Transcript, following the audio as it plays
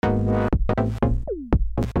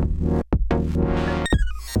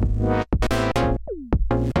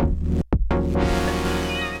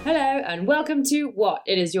and welcome to What?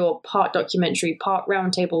 It is your part documentary, part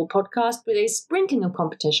roundtable podcast with a sprinkling of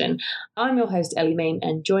competition. I'm your host, Ellie Main,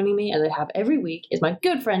 and joining me, as I have every week, is my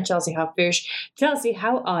good friend, Chelsea Huffbush. Chelsea,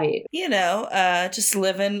 how are you? You know, just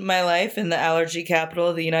living my life in the allergy capital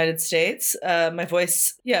of the United States. My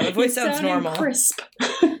voice sounds normal. Crisp.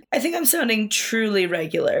 I think I'm sounding truly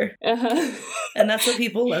regular. Uh-huh. And that's what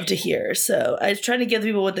people love to hear. So I'm trying to give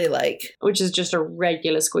people what they like. Which is just a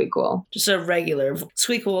regular squeakquel. Just a regular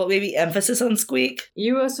squeakquel, maybe emphasis on squeak.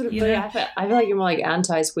 You are sort of, I feel like you're more like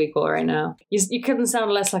anti-squeakquel right now. You couldn't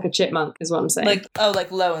sound less like a chipmunk, is what I'm saying.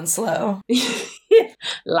 Like low and slow.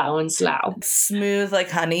 Low and slow. Smooth like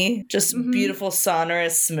honey. Just beautiful,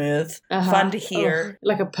 sonorous, smooth. Fun to hear.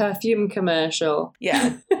 Like a perfume commercial.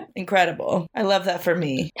 Yeah. Incredible. I love that for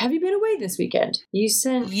me. Have you been away this weekend? You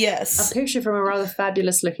sent Yes. a picture from a rather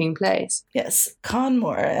fabulous looking place. Yes.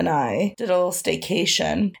 Conmore and I did a little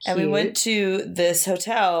staycation. And we went to this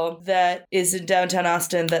hotel that is in downtown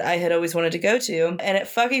Austin that I had always wanted to go to. And it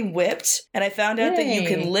fucking whipped. And I found out that you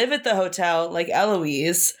can live at the hotel like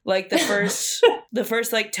Eloise. Like the first... The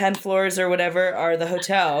first 10 floors or whatever are the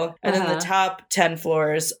hotel, and then the top 10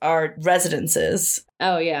 floors are residences.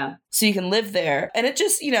 Oh, yeah. So you can live there. And it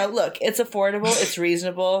just, look, it's affordable. It's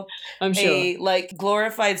reasonable. I'm sure. A,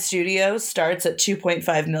 glorified studio starts at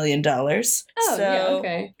 $2.5 million. Oh, yeah,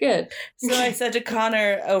 okay. Good. So I said to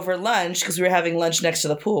Connor over lunch, because we were having lunch next to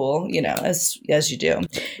the pool, as you do.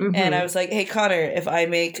 Mm-hmm. And I was like, hey, Connor, if I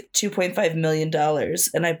make $2.5 million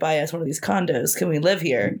and I buy us one of these condos, can we live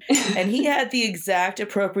here? And he had the exact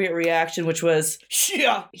appropriate reaction, which was,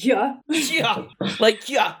 yeah. Yeah. Yeah.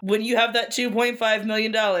 Yeah. When you have that $2.5 million.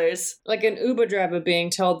 Like an Uber driver being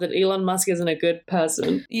told that Elon Musk isn't a good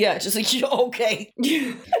person. Yeah, just yeah, okay.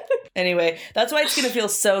 Anyway, that's why it's going to feel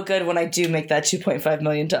so good when I do make that $2.5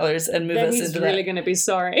 million and move us into that. He's really going to be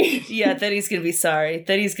sorry. Yeah, then he's going to be sorry.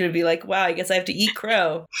 Then he's going to be like, wow, I guess I have to eat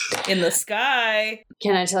crow in the sky.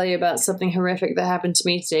 Can I tell you about something horrific that happened to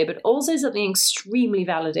me today, but also something extremely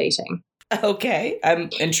validating? Okay, I'm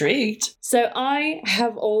intrigued. So I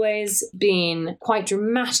have always been quite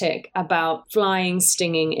dramatic about flying,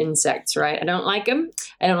 stinging insects, right? I don't like them.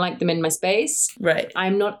 I don't like them in my space. Right.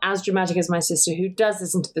 I'm not as dramatic as my sister who does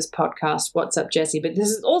listen to this podcast. What's up, Jessie? But this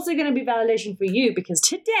is also going to be validation for you because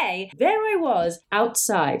today, there I was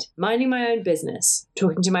outside, minding my own business,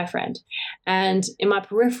 talking to my friend. And in my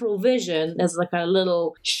peripheral vision, there's like a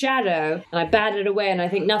little shadow and I bat it away and I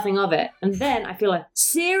think nothing of it. And then I feel a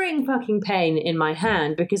searing fucking pain in my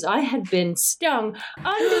hand because I had been stung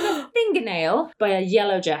under the fingernail by a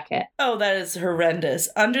yellow jacket. Oh, that is horrendous.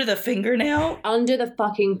 Under the fingernail? Under the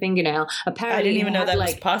fucking fingernail. Apparently, I didn't even know that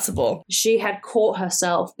was possible. She had caught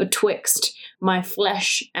herself betwixt my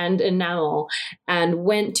flesh and enamel and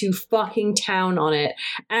went to fucking town on it.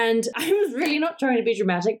 And I was really not trying to be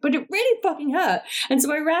dramatic, but it really fucking hurt. And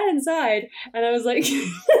so I ran inside and I was like,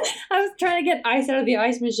 I was trying to get ice out of the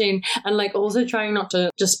ice machine and also trying not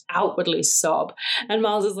to just outwardly sob. And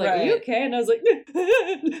Miles was like, Are you okay? And I was like,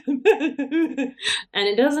 and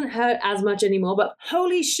it doesn't hurt as much anymore, but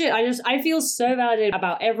holy shit, I feel so validated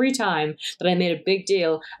about every time that I made a big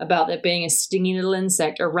deal about there being a stingy little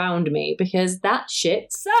insect around me because that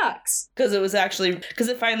shit sucks. Because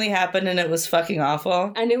it finally happened and it was fucking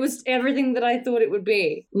awful. And it was everything that I thought it would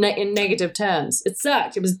be in negative terms. It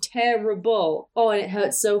sucked. It was terrible. Oh, and it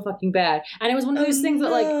hurt so fucking bad. And it was one of those things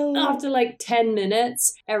that after 10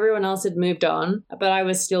 minutes, everyone else had moved on, but I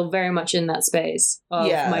was still very much in that space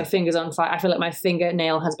of my fingers on fire. I feel like my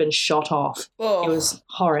fingernail has been shot off. Oh, it was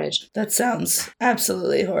horrid. That sounds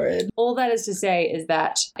absolutely horrid. All that is to say is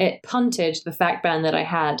that it punted the fact band that I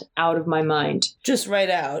had out of my mind. Just right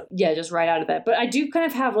out. Yeah, just right out of there. But I do kind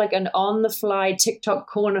of have an on-the-fly TikTok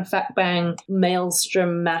corner fact bang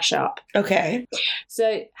maelstrom mashup. Okay.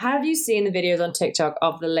 So have you seen the videos on TikTok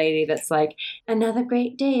of the lady that's like, another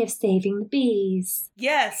great day of saving the bees?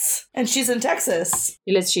 Yes. And she's in Texas.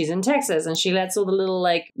 She's in Texas and she lets all the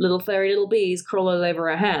little furry little bees crawl all over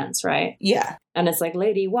her hands, right? Yeah. And it's like,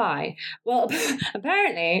 lady, why? Well,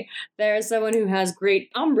 apparently there is someone who has great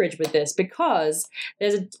umbrage with this because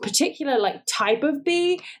there's a particular type of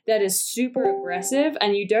bee that is super aggressive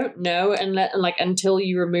and you don't know until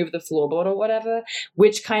you remove the floorboard or whatever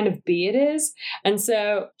which kind of bee it is. And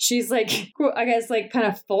so she's I guess kind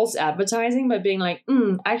of false advertising by being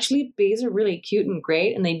actually bees are really cute and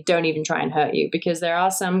great and they don't even try and hurt you because there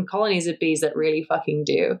are some colonies of bees that really fucking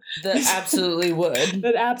do. That absolutely would.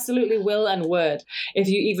 That absolutely will and would. If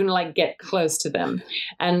you even get close to them.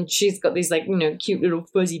 And she's got these cute little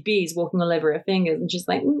fuzzy bees walking all over her fingers and she's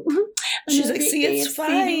like, She's like, see, it's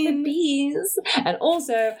saving the fine. bees. And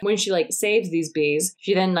also, when she like saves these bees,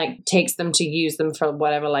 she then like takes them to use them for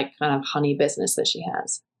whatever like kind of honey business that she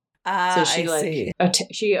has. So she see.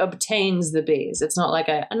 she obtains the bees. It's not like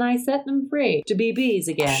and I set them free to be bees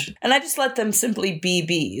again. And I just let them simply be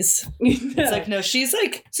bees. It's like, no, she's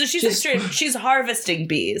like, so she's harvesting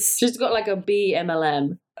bees. She's got like a bee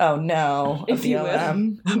MLM. Oh no, a If you will.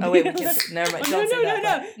 BLM. Oh wait, never mind. Don't say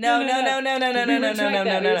that.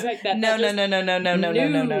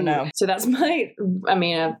 No. So that's my,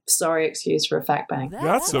 a sorry excuse for a fact bang.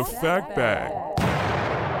 That's a fact bag.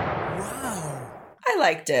 I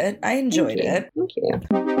liked it. I enjoyed it. Thank you.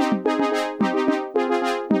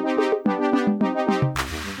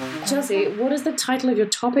 Chelsea, what is the title of your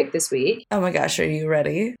topic this week? Oh my gosh, are you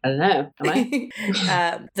ready? I don't know. Am I?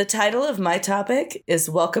 The title of my topic is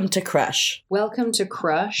Welcome to Crush. Welcome to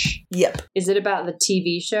Crush. Yep. Is it about the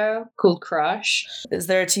TV show called Crush? Is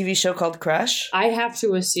there a TV show called Crush? I have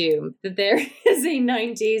to assume that there is a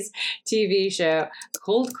 90s TV show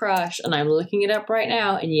called Crush, and I'm looking it up right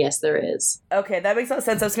now, and yes, there is. Okay, that makes a lot of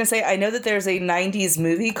sense. I was going to say, I know that there's a 90s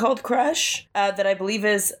movie called Crush that I believe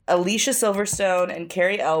is Alicia Silverstone and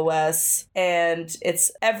Carrie Elwes, and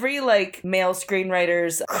it's every like male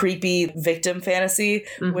screenwriter's creepy victim fantasy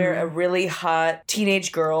where a really hot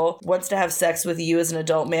teenage girl wants to have sex with you as an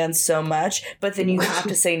adult man so much, but then you have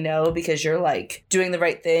to say no because you're like doing the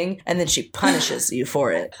right thing, and then she punishes you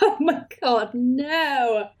for it. Oh my god,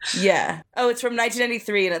 no! Yeah. Oh, it's from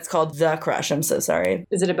 1993 and it's called The Crush. I'm so sorry.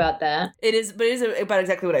 Is it about that? It is, but it is about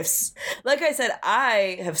exactly what like I said,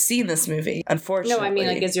 I have seen this movie, unfortunately. No, I mean,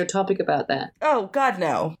 like, is your topic about that? Oh, God,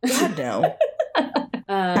 no. God, no.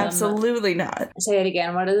 Absolutely not. Say it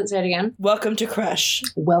again. What does it say it again? Welcome to Crush.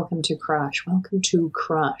 Welcome to Crush. Welcome to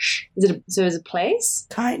Crush. Is it is it a place?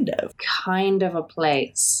 Kind of. Kind of a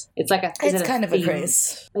place. It's like a. It's kind of a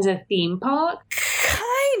place. Is it a theme park?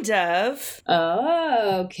 Kind of.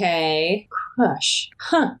 Oh, okay. Crush.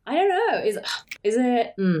 Huh. I don't know. Is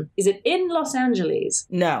it in Los Angeles?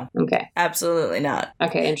 No. Okay. Absolutely not.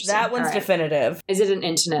 Okay, interesting. That one's All right. definitive. Is it an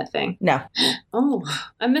internet thing? No. Oh,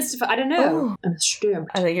 I'm mystified. I don't know. Oh. I'm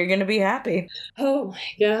stumped. I think you're going to be happy. Oh,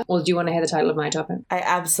 yeah. Well, do you want to hear the title of my topic? I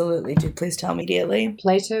absolutely do. Please tell me immediately.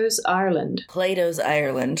 Plato's Ireland. Plato's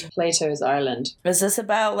Ireland. Plato's Ireland. Is this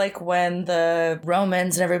about like when the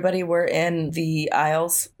Romans and everybody were in the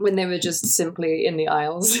Isles? When they were just simply in the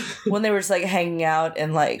Isles. When they were just like hanging out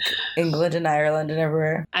in like England and Ireland and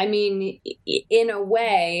everywhere? I mean, in a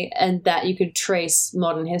way, and that you could trace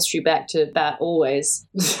modern history back to that always.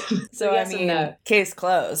 So yes I mean, and no. case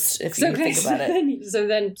closed if you think about it. So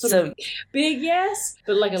then, sort of big yes,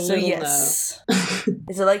 but like a little yes.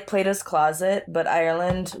 Is it like Plato's Closet, but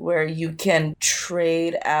Ireland, where you can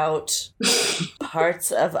trade out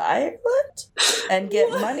parts of Ireland and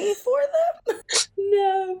get money for them?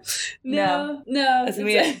 No. It's gonna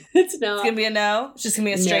be it's not. It's gonna be a no. It's just gonna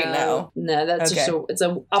be a straight no. No, that's Okay. it's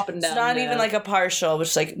a up and down. It's not no. even like a partial, which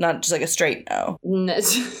is like not just like a straight no. No,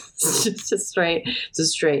 it's just a straight. It's a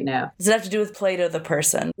straight no. Does it have to do with Plato the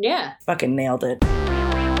person? Yeah. Fucking nailed it.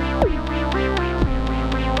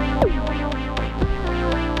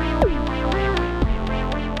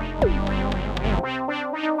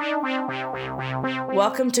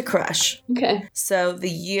 Welcome to Crush. Okay. So the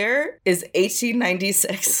year is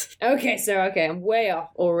 1896. Okay, I'm way off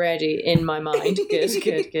already in my mind. Good.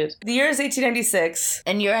 The year is 1896,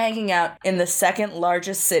 and you're hanging out in the second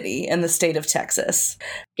largest city in the state of Texas.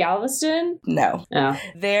 Galveston? No. Oh.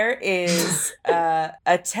 There is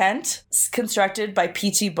a tent constructed by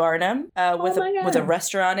P.T. Barnum with a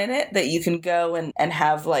restaurant in it that you can go and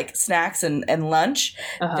have like snacks and lunch.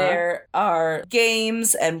 Uh-huh. There are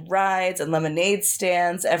games and rides and lemonade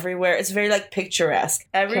stands everywhere. It's very like picturesque.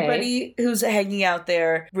 Everybody who's hanging out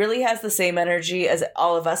there really has the same energy as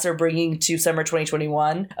all of us are bringing to summer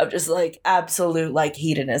 2021 of just like absolute like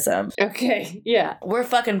hedonism. Okay, yeah. We're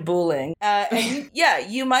fucking booling. And yeah,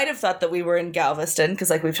 you might have thought that we were in Galveston because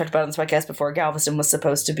like we've talked about on this podcast before, Galveston was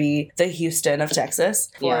supposed to be the Houston of Texas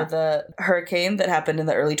for the hurricane that happened in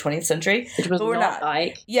the early 20th century. Which was but we're not.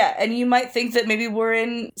 Ike. Yeah, and you might think that maybe we're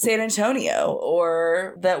in San Antonio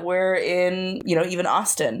or that we're in, even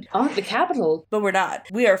Austin. Oh, the capital. But we're not.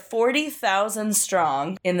 We are 40,000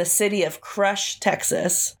 strong in the city of Crush,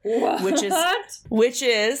 Texas, What? which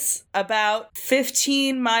is about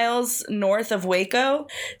 15 miles north of Waco.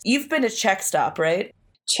 You've been to Check Stop, right?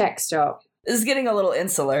 Check stop. This is getting a little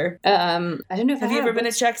insular. I don't know if Have you ever been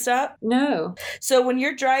to Czech Stop? No. So when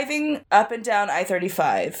you're driving up and down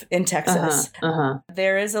I-35 in Texas,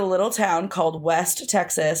 there is a little town called West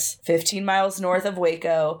Texas, 15 miles north of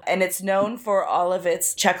Waco, and it's known for all of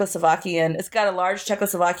its Czechoslovakian. It's got a large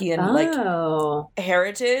Czechoslovakian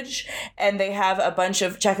heritage, and they have a bunch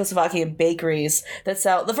of Czechoslovakian bakeries that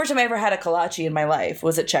sell. The first time I ever had a kolache in my life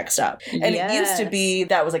was at Czech Stop, and it used to be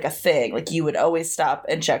that was like a thing. Like you would always stop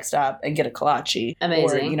and Czech Stop and get a kolache.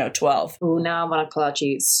 Amazing. Or 12. Oh, now I want a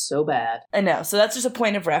kolache so bad. I know. So that's just a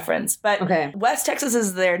point of reference. But West Texas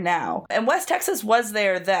is there now. And West Texas was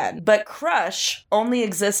there then. But Crush only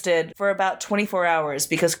existed for about 24 hours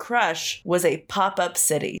because Crush was a pop-up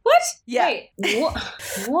city. What? Yeah. Wait,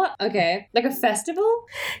 what? Okay. Like a festival?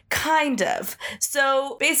 Kind of.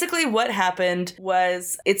 So basically what happened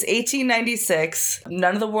was it's 1896.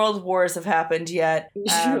 None of the world wars have happened yet.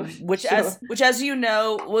 Which as you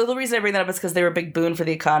know, well, the reason I bring that up is because they were a big boon for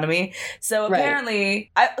the economy. So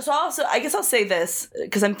apparently, I guess I'll say this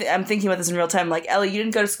because I'm thinking about this in real time. Like, Ellie, you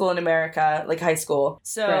didn't go to school in America, like high school.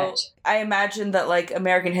 So I imagine that like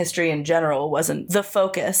American history in general wasn't the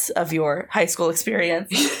focus of your high school experience.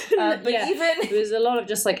 But even it was a lot of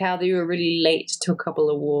just like how they were really late to a couple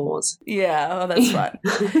of wars. Yeah, that's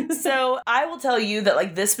fun. So I will tell you that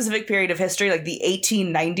like this specific period of history, like the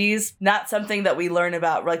 1890s, not something that we learn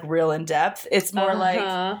about like real in depth. It's more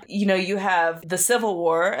like, you have the Civil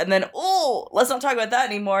War and then, let's not talk about that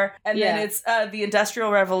anymore. And then it's the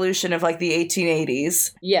Industrial Revolution of like the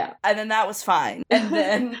 1880s. Yeah. And then that was fine. And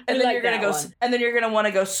then you're going to go, and then you're going to want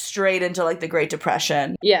to go straight into like the Great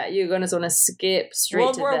Depression. Yeah. You're going to want to skip straight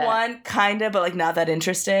World to War that. One, kind of, but like not that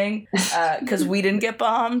interesting because we didn't get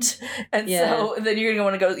bombed. And so then you're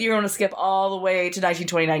going to want to skip all the way to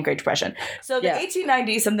 1929 Great Depression. So the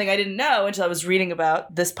 1890s, something I didn't know until I was reading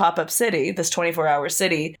about this pop-up city, this 24-hour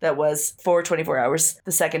city that was for 24 hours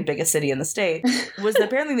the second biggest city in the state, was that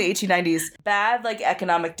apparently in the 1890s, bad like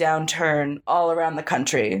economic downturn all around the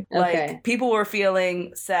country. Like people were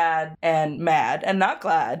feeling sad and mad and not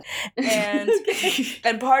glad. And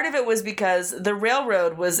and part of it was because the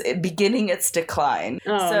railroad was beginning its decline.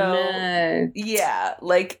 Yeah,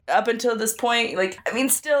 like up until this point, like I mean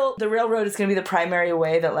still the railroad is going to be the primary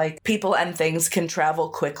way that like people and things can travel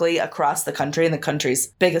quickly across the country, and the country's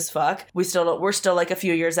big as fuck. We're still like a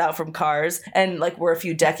few years out from cars, and like we're a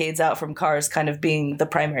few decades out from cars kind of being the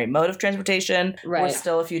primary mode of transportation. We're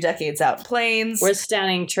still a few decades out planes. We're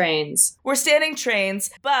standing trains,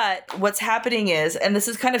 but what's happening is, and this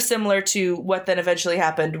is kind of similar to what then eventually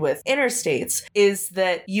happened with interstates, is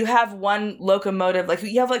that you have one locomotive, like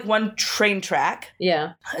you have like one train track.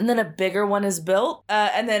 Yeah. And then a bigger one is built,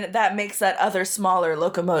 and then that makes that other smaller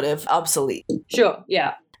locomotive obsolete. Sure,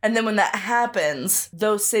 yeah. And then when that happens,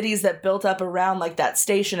 those cities that built up around like that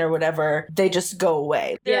station or whatever, they just go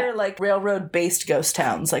away. They're like railroad-based ghost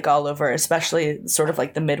towns, like all over, especially sort of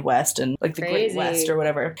like the Midwest and like the Great West or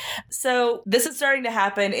whatever. So this is starting to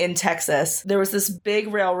happen in Texas. There was this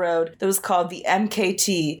big railroad that was called the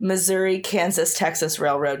MKT, Missouri, Kansas, Texas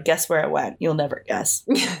Railroad. Guess where it went? You'll never guess.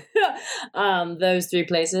 Those three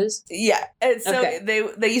places? Yeah. And so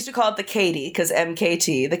they used to call it the Katy because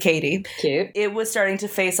MKT, the Katy. Cute. It was starting to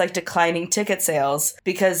face like declining ticket sales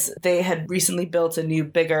because they had recently built a new,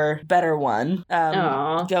 bigger, better one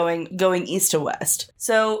going east to west.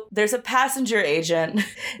 So there's a passenger agent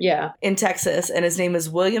in Texas, and his name is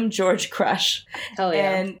William George Crush. Hell yeah.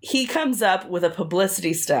 And he comes up with a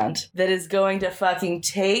publicity stunt that is going to fucking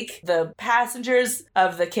take the passengers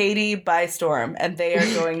of the Katy by storm, and they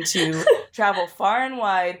are going to travel far and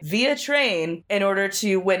wide via train in order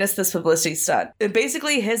to witness this publicity stunt. And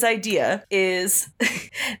basically his idea is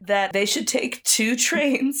that they should take two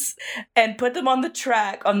trains and put them on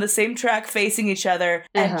the same track facing each other,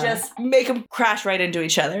 and just make them crash right into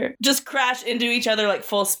each other. Just crash into each other like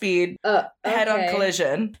full speed, head-on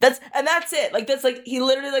collision. That's it. Like that's like he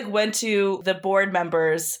literally like went to the board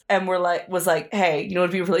members and was like, hey, you know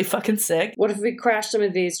what'd be really fucking sick? What if we crashed some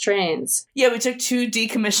of these trains? Yeah, we took two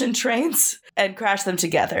decommissioned trains and crashed them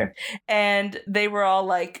together. And they were all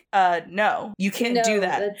like, no, you can't do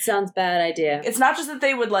that. That sounds bad idea. It's not just that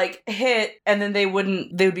they would like hit and then they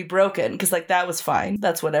would be broken, because like that was fine.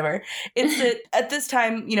 That's whatever. It's that at this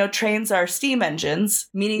time, trains are steam engines,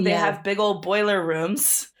 meaning they have big old boiler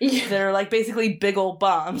rooms that are like basically big old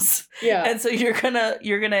bombs. Yeah. And so you're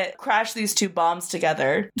gonna crash these two bombs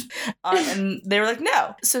together. And they were like,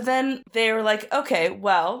 no. So then they were like, okay,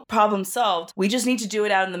 well, problem solved. We just need to do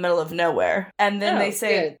it out in the middle of nowhere. nowhere. And then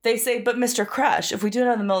Oh, they say, but Mr. Crush, if we do it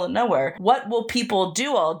out in the middle of nowhere, what will people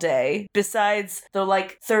do all day besides the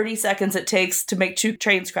like 30 seconds it takes to make two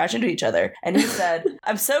trains crash into each other? And he said,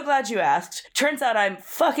 I'm so glad you asked. Turns out I'm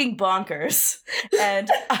fucking bonkers. And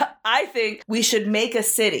I think we should make a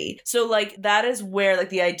city. So like that is where like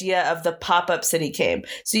the idea of the pop-up city came.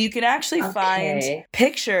 So you can actually find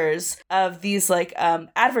pictures of these like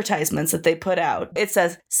advertisements that they put out. It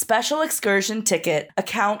says special excursion ticket,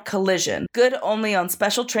 account collision, good only on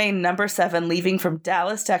special train number 7 leaving from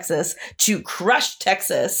Dallas, Texas to Crush,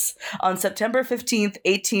 Texas on September 15th,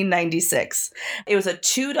 1896. It was a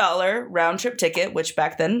 $2 round trip ticket, which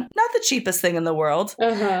back then, not the cheapest thing in the world.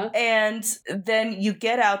 And then you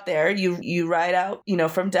get out there, you ride out,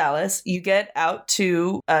 from Dallas, you get out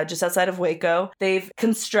to just outside of Waco. They've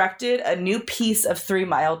constructed a new piece of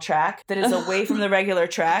 3-mile track that is away from the regular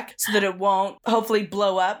track so that it won't hopefully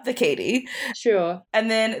blow up the Katy. Sure. And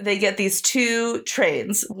then they get these 2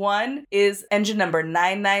 trains. One is engine number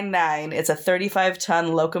 999. It's a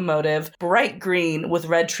 35-ton locomotive, bright green with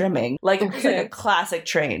red trimming. It's like a classic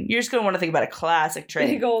train. You're just going to want to think about a classic train.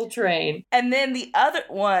 Big old train. And then the other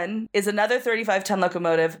one is another 35-ton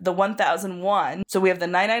locomotive, the 1001. So we have the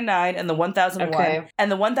 999 and the 1001. Okay.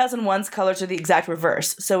 And the 1001's colors are the exact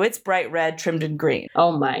reverse. So it's bright red, trimmed in green.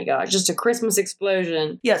 Oh my gosh, just a Christmas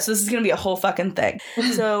explosion. Yeah, so this is going to be a whole fucking thing.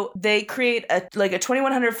 So they create a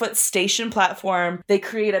 2,100-foot station platform. They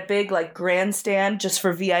create a big grandstand just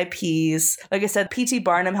for VIPs. Like I said, P.T.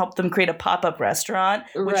 Barnum helped them create a pop-up restaurant,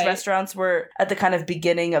 which restaurants were at the kind of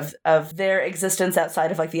beginning of their existence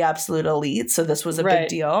outside of the absolute elite. So this was a big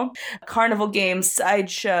deal. Carnival games,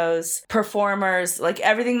 sideshows, performers,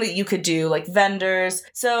 everything that you could do, vendors.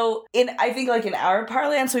 So I think in our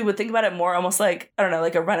parlance, we would think about it more almost like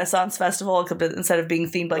a Renaissance festival instead of being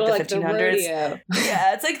themed like the 1500s.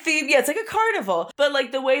 Yeah, it's themed. Yeah, it's like a carnival.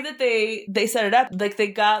 But the way that they set it up, they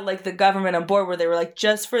got the government on board where they were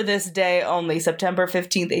just for this day only, September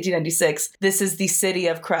 15th, 1896, this is the city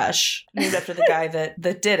of Crush, named after the guy that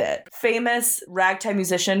did it. Famous ragtime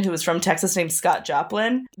musician who was from Texas named Scott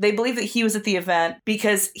Joplin. They believe that he was at the event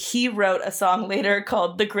because he wrote a song later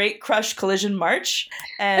called The Great Crush Collision March.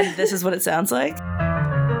 And this is what it sounds like.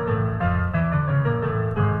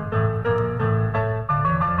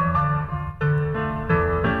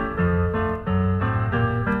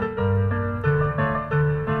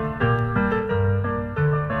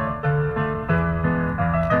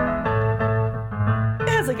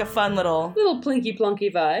 A fun little plinky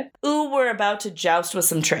plunky vibe. Ooh, we're about to joust with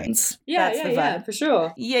some trains. Yeah, that's the vibe. Yeah, for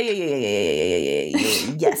sure. Yeah.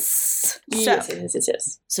 Yes.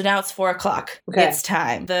 Yes. So now it's 4:00. Okay. It's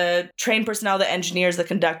time. The train personnel, the engineers, the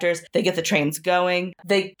conductors, they get the trains going.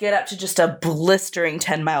 They get up to just a blistering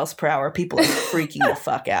 10 miles per hour. People are freaking the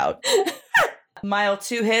fuck out. Mile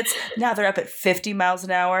 2 hits. Now they're up at 50 miles an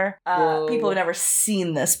hour. People have never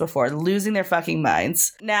seen this before, losing their fucking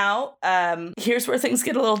minds. Now, here's where things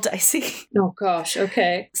get a little dicey. Oh gosh,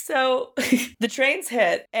 okay. So the trains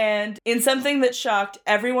hit, and in something that shocked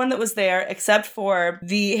everyone that was there, except for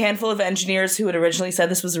the handful of engineers who had originally said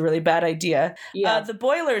this was a really bad idea, the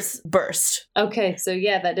boilers burst. Okay, so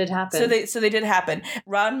yeah, that did happen. So they did happen.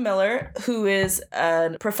 Ron Miller, who is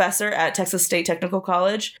a professor at Texas State Technical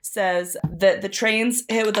College, says that the trains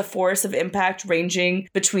hit with a force of impact ranging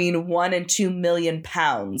between 1 and 2 million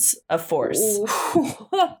pounds of force.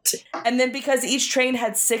 What? And then because each train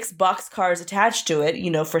had 6 boxcars attached to it,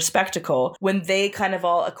 for spectacle, when they kind of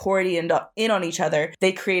all accordioned in on each other,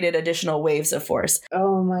 they created additional waves of force.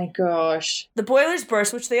 Oh my gosh. The boilers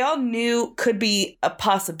burst, which they all knew could be a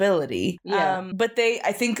possibility. Yeah. But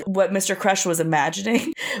I think what Mr. Crush was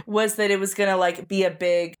imagining was that it was going to be a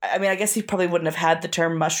big, I guess he probably wouldn't have had the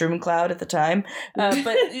term mushroom cloud at the time.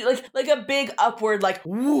 But like a big upward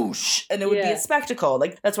whoosh, and it would be a spectacle.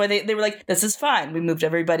 That's why they were this is fine. We moved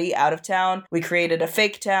everybody out of town. We created a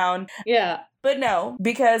fake town. Yeah. But no,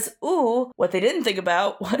 because, what they didn't think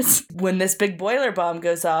about was when this big boiler bomb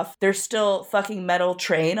goes off, there's still fucking metal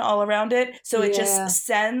train all around it. So it just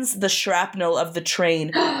sends the shrapnel of the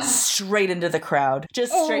train straight into the crowd.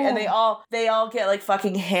 Just straight. And they all get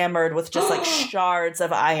fucking hammered with just shards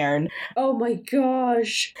of iron. Oh my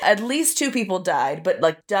gosh. At least 2 people died,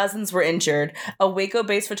 but dozens were injured. A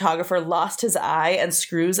Waco-based photographer lost his eye, and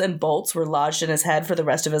screws and bolts were lodged in his head for the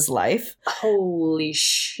rest of his life. Holy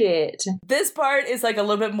shit. This this part is like a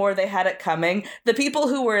little bit more they had it coming. The people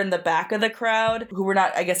who were in the back of the crowd, who were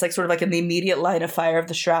not, I guess, like sort of like in the immediate line of fire of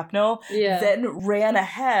the shrapnel, then ran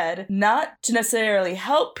ahead, not to necessarily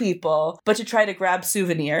help people, but to try to grab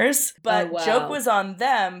souvenirs. But joke was on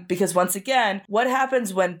them because once again, what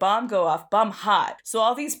happens when bomb go off? Bomb hot. So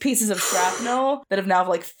all these pieces of shrapnel that have now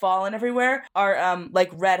like fallen everywhere are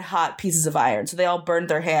like red hot pieces of iron. So they all burned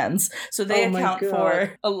their hands. So they account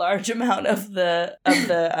for a large amount of the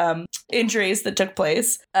injuries that took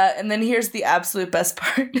place. And then here's the absolute best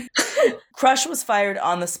part. Crush was fired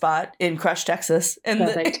on the spot in Crush, Texas, in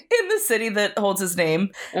the city that holds his name.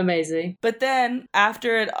 Amazing. But then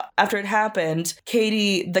after it happened,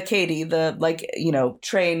 Katie, the like, you know,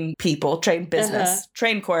 train people, train business,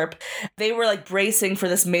 train corp, they were like bracing for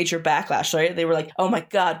this major backlash, right? They were like, oh my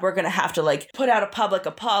God, we're going to have to like put out a public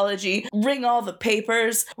apology, ring all the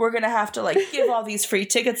papers. We're going to have to like give all these free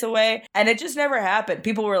tickets away. And it just never happened.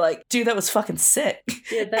 People were like, dude, that was fucking sick.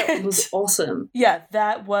 Yeah, that was awesome. Yeah,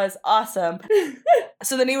 that was awesome.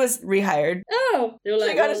 So then he was rehired. Oh, they were like,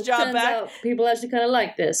 so he got his job back. People actually kind of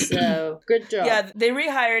like this, so good job. Yeah, they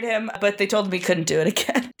rehired him, but they told him he couldn't do it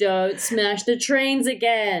again. Don't smash the trains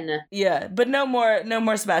again. Yeah, but no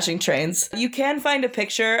more smashing trains. You can find a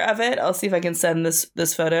picture of it. I'll see if I can send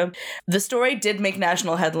this photo. The story did make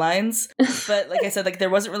national headlines, but like I said, like there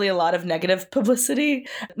wasn't really a lot of negative publicity.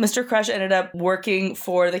 Mr. Crush ended up working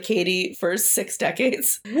for the Katy for 6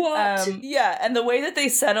 decades. What? Yeah, and the way that they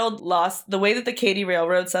the way that the Katy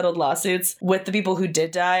Railroad settled lawsuits with the people who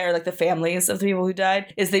did die, or like the families of the people who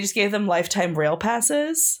died, is they just gave them lifetime rail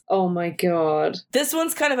passes. Oh my God. This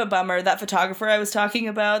one's kind of a bummer. That photographer I was talking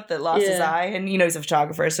about that lost his eye, and you know he's a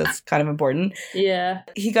photographer, so it's kind of important. Yeah.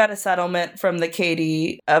 He got a settlement from the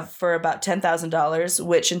Katy for about $10,000,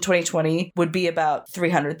 which in 2020 would be about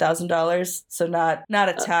 $300,000. So not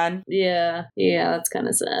a ton. Yeah, that's kind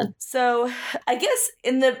of sad. So I guess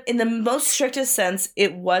in the most strictest sense,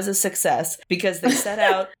 it was a success because they set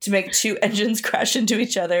out to make 2 engines crash into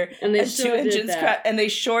each other, and they sure 2 engines and they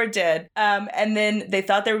sure did. And then they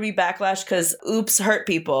thought there would be backlash because oops, hurt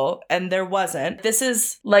people, and there wasn't. This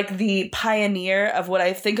is like the pioneer of what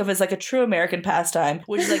I think of as like a true American pastime,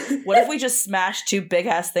 which is like, what if we just smash 2 big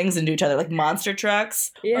ass things into each other, like monster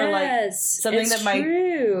trucks, or like something that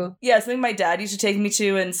something my dad used to take me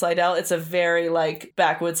to in Slidell. It's a very like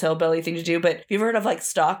backwoods hillbilly thing to do. But have you ever heard of like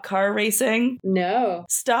stock car racing? No.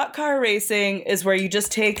 Stock car racing is where you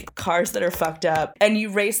just take cars that are fucked up and you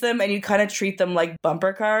race them and you kind of treat them like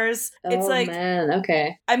bumper cars. It's like, man,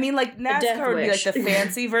 okay. I mean, like NASCAR would be like the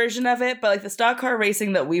fancy version of it, but like the stock car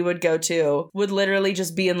racing that we would go to would literally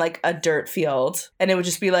just be in like a dirt field, and it would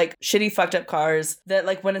just be like shitty fucked up cars that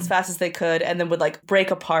like went as fast as they could and then would like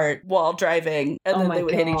break apart while driving, and then they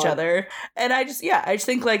would hit each other. And I just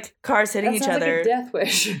think like cars hitting each other, like a death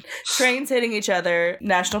wish. Trains hitting each other,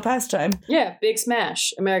 national pastime. Yeah, big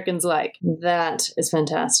smash. Americans like. That is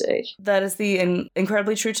fantastic. That is the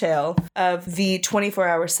incredibly true tale of the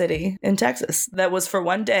 24-hour city in Texas. That was for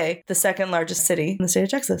one day the second largest city in the state of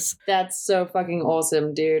Texas. That's so fucking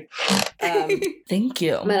awesome, dude. Thank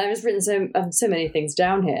you. Man, I've just written so many things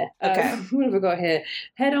down here. Okay. What have I got here?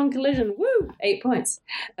 Head-on collision. Woo! 8 points.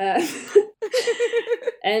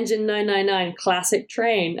 Engine 999, classic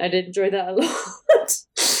train. I did enjoy that a lot.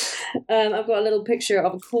 I've got a little picture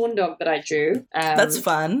of a corn dog that I drew. That's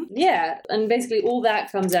fun. Yeah, and basically all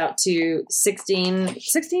that comes out to 16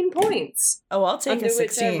 points. Oh, I'll take a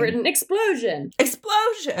 16. Which I've written explosion.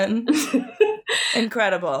 Explosion!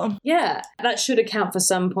 Incredible. Yeah, that should account for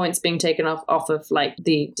some points being taken off of like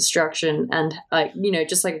the destruction and like, you know,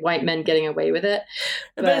 just like white men getting away with it.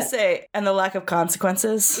 I'm going to say, and the lack of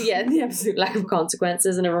consequences. Yeah, the absolute lack of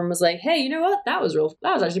consequences. And everyone was like, hey, you know what? That was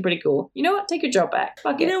actually pretty cool. You know what? Take your job back.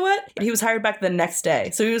 Fuck it. You know what? He was hired back the next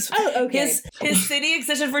day. So he was his city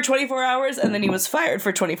existed for 24 hours and then he was fired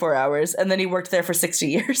for 24 hours and then he worked there for 60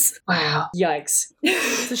 years. Wow. Yikes.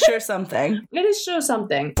 It's sure something. It is sure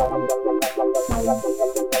something.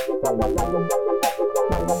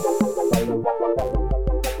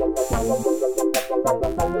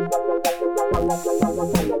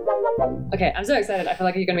 Okay, I'm so excited. I feel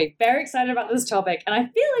like you're going to be very excited about this topic. And I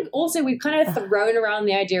feel like also we've kind of thrown around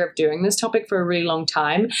the idea of doing this topic for a really long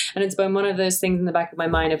time. And it's been one of those things in the back of my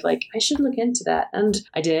mind of like, I should look into that. And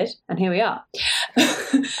I did. And here we are.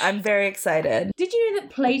 I'm very excited. Did you know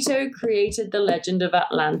that Plato created the legend of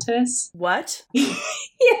Atlantis? What? Yeah.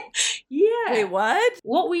 Yeah. Wait, what?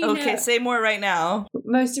 What we Okay, know, say more right now.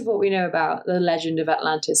 most of what we know about the legend of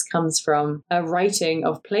Atlantis comes from a writing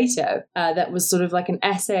of Plato that was sort of like an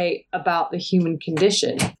essay about the human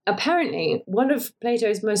condition. Apparently, one of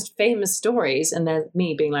Plato's most famous stories, and there's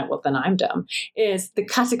me being like, well, then I'm dumb, is the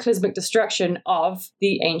cataclysmic destruction of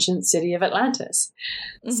the ancient city of Atlantis.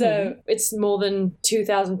 Mm-hmm. So it's more than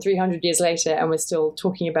 2,300 years later, and we're still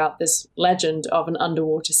talking about this legend of an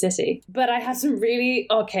underwater city. But I have some really...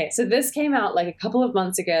 Okay, so this came out like a couple of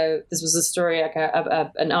months ago. This was a story, like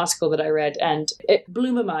an article that I read, and it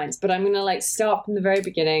blew my mind. But I'm going to like start from the very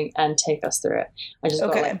beginning and take us through it. I just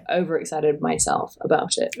got like overexcited myself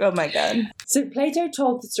about it. Oh my god. So Plato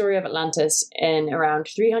told the story of Atlantis in around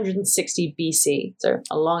 360 BC, so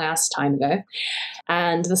a long ass time ago.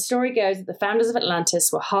 And the story goes that the founders of Atlantis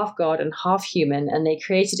were half god and half human, and they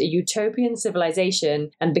created a utopian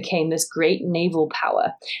civilization and became this great naval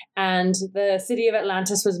power. And the city of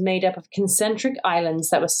Atlantis was made up of concentric islands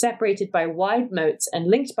that were separated by wide moats and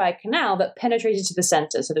linked by a canal that penetrated to the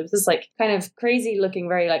center. So there was this like kind of crazy looking,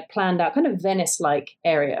 very like planned out, kind of Venice-like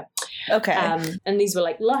area. Okay. And these were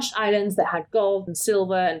like lush islands that had gold and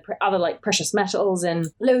silver and other like precious metals and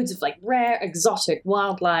loads of like rare exotic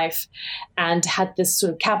wildlife, and had this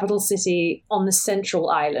sort of capital city on the central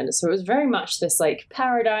island. So it was very much this like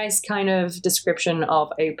paradise kind of description of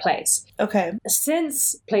a place. Okay.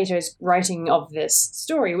 Since Plato's writing of this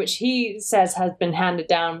story, which he says has been handed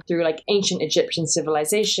down through like ancient Egyptian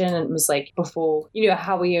civilization, and it was like before, you know,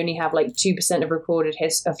 how we only have like 2% of recorded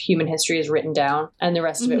of human history is written down, and the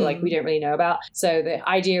rest of it like we don't really know about. So the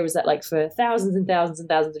idea was that like for thousands and thousands and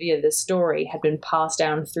thousands of years, this story had been passed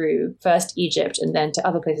down through first Egypt and then to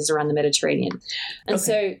other places around the Mediterranean. And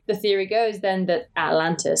so the theory goes then that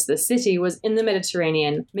Atlantis, the city, was in the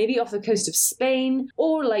Mediterranean, maybe off the coast of Spain,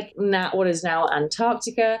 or like what is now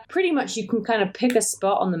Antarctica. Pretty much you can kind of pick a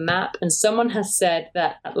spot on the map, and someone has said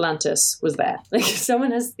that Atlantis was there. Like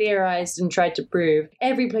someone has theorized and tried to prove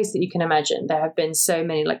every place that you can imagine. There have been so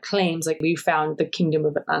many like claims, like we found the kingdom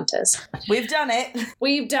of Atlantis. We've done it.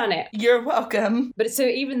 We've done it. You're welcome. But so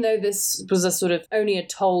even though this was a sort of only a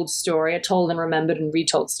told story, a told and remembered and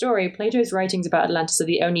retold story, Plato's writings about Atlantis are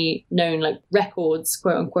the only known like records,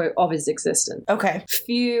 quote unquote, of its existence. Okay.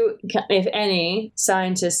 Few, if any,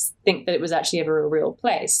 scientists think that it was actually ever a real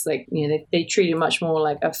place. Like, you know, they treat it much more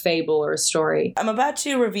like a fable or a story. I'm about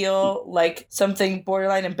to reveal like something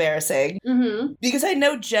borderline embarrassing because I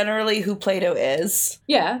know generally who Plato is.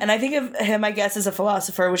 Yeah. And I think of him, I guess, as a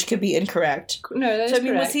philosopher, which could be incorrect. No, that's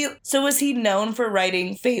correct. was he known for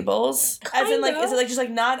writing fables? As in, like, is it like just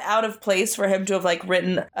like not out of place for him to have like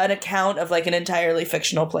written an account of like an entirely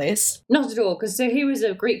fictional place? Not at all, because so he was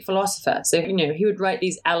a Greek philosopher. So, you know, he would write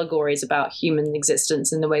these allegories about human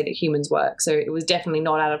existence and the way that humans work. So it was definitely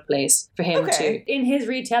not out of place for him to. In his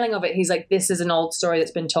retelling of it, he's like, this is an old story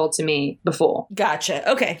that's been told to me before. Gotcha.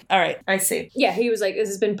 Okay. All right. I see. Yeah, he was like, this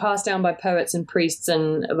has been passed down by poets and priests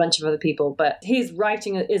and a bunch of other people, but his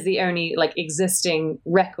writing is the only like existing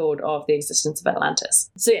record of the existence of Atlantis.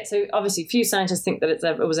 So yeah, so obviously few scientists think that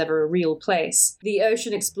it was ever a real place. The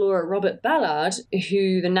ocean explorer Robert Ballard,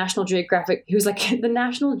 who's like the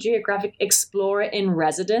National Geographic Explorer in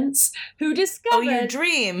residence, who discovered... Oh, your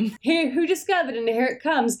dream! Who discovered, and here it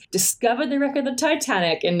comes, discovered the wreck of the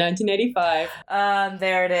Titanic in 1985.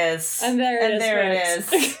 There it is. And there it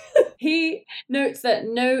is. He notes that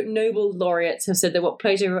no Nobel laureates have said that what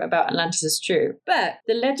Plato wrote about Atlantis is true. But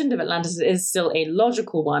the legend of Atlantis is still a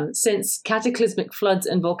logical one, since cataclysmic floods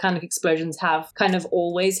and volcanic explosions have kind of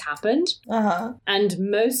always happened. And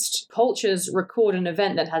most cultures record an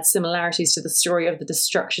event that had similarities to the story of the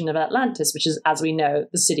destruction of Atlantis, which is, as we know,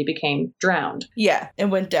 the city became drowned. Yeah, it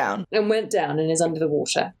went down. And is under the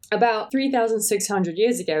water. About 3,600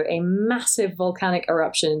 years ago, a massive volcanic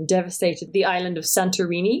eruption devastated the island of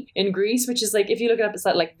Santorini in Greece, which is like, if you look it up, it's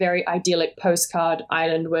that like very idyllic postcard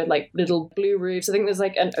island with like little blue roofs. I think there's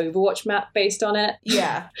like an Overwatch map based on it.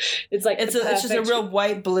 Yeah. It's like it's just a real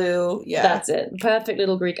white blue. Yeah. That's it. Perfect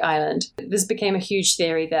little Greek island. This became a huge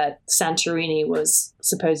theory that Santorini was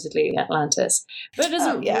supposedly Atlantis. But it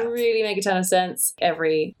doesn't really make a ton of sense.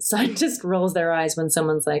 Every scientist rolls their eyes when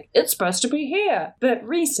someone's like, it's supposed to be here. But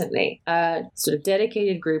recently, a sort of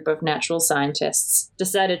dedicated group of natural scientists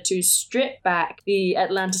decided to strip back the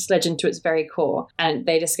Atlantis legend to its very core. And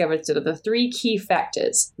they discovered sort of the three key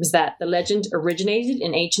factors was that the legend originated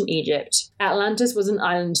in ancient Egypt, Atlantis was an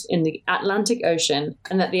island in the Atlantic Ocean,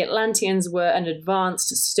 and that the Atlanteans were an advanced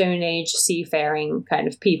Stone Age seafaring kind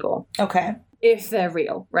of people. Okay. if they're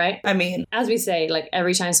real, right? I mean, As we say, like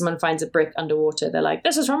every time someone finds a brick underwater, they're like,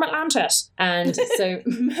 this is from Atlantis. And so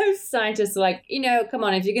most scientists are like, come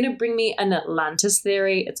on, if you're going to bring me an Atlantis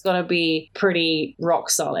theory, it's got to be pretty rock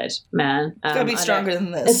solid, man. It's got to be stronger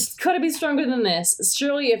than this. It's got to be stronger than this.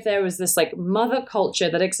 Surely if there was this like mother culture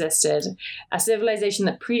that existed, a civilization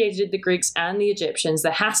that predated the Greeks and the Egyptians,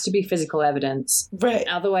 there has to be physical evidence. Right.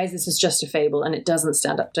 Otherwise, this is just a fable and it doesn't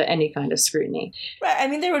stand up to any kind of scrutiny. Right. I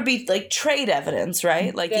mean, there would be like trade evidence,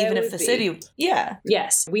 right? Like There even if would the be. city, yeah.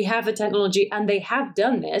 Yes, we have the technology and they have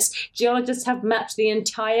done this. Geologists have mapped the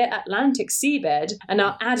entire Atlantic seabed and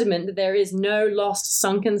are adamant that there is no lost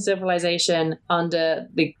sunken civilization under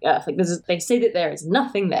the earth. Like they say that there is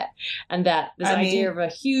nothing there and that this idea of a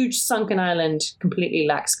huge sunken island completely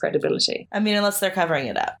lacks credibility. I mean, unless they're covering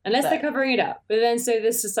it up. Unless they're covering it up. But then, so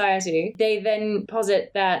this society, they then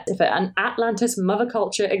posit that if an Atlantis mother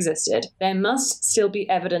culture existed, there must still be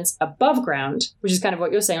evidence above ground, which is kind of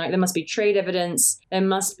what you're saying. Like, there must be trade evidence, there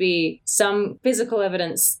must be some physical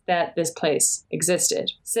evidence that this place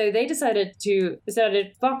existed. So they decided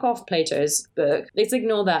fuck off Plato's book. Let's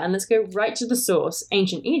ignore that and let's go right to the source,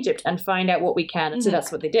 ancient Egypt, and find out what we can. And so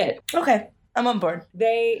that's what they did. Okay. I'm on board.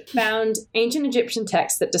 They found ancient Egyptian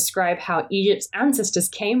texts that describe how Egypt's ancestors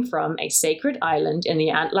came from a sacred island in the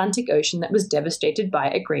Atlantic Ocean that was devastated by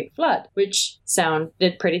a great flood, which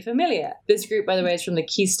sounded pretty familiar. This group, by the way, is from the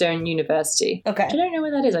Keystone University. Okay. I don't know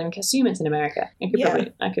where that is. I assume it's in America. I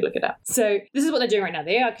could look it up. So this is what they're doing right now.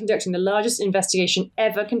 They are conducting the largest investigation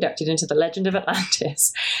ever conducted into the legend of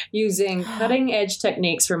Atlantis, using cutting-edge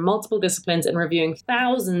techniques from multiple disciplines and reviewing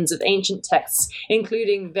thousands of ancient texts,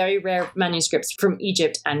 including very rare manuscripts from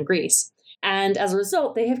Egypt and Greece. And as a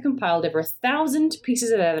result, they have compiled over 1,000 pieces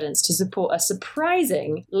of evidence to support a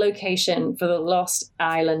surprising location for the lost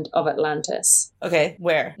island of Atlantis. Okay,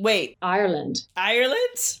 where? Wait. Ireland.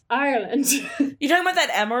 Ireland? Ireland. You talking about that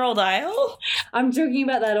Emerald Isle? I'm talking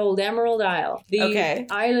about that old Emerald Isle. The Okay.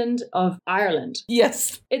 island of Ireland.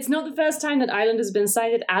 Yes. It's not the first time that Ireland has been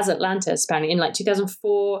cited as Atlantis. Apparently, in like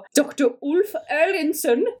 2004, Dr. Ulf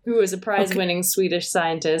Erlingsson, who was a prize-winning Swedish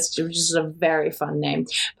scientist, which is a very fun name,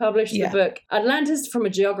 published the book Atlantis from a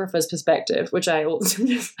Geographer's Perspective, which I also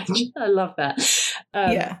I love that.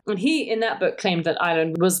 And he, in that book, claimed that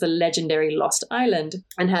Ireland was the legendary lost island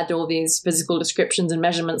and had all these physical descriptions and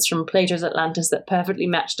measurements from Plato's Atlantis that perfectly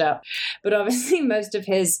matched up. But obviously, most of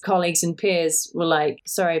his colleagues and peers were like,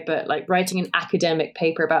 sorry, but like writing an academic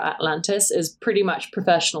paper about Atlantis is pretty much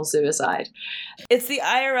professional suicide. It's the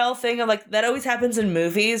IRL thing of like, that always happens in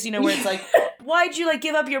movies, where it's like, why'd you like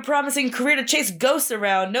give up your promising career to chase ghosts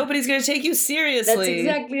around? Nobody's going to take you seriously. That's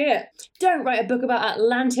exactly it. Don't write a book about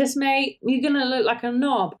Atlantis, mate. You're going to look like a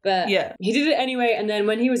knob. But he did it anyway. And then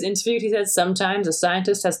when he was interviewed, he said, sometimes a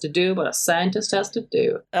scientist has to do what a scientist has to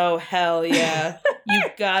do. Oh, hell yeah. You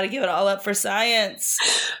got to give it all up for science.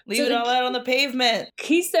 Leave it all out on the pavement.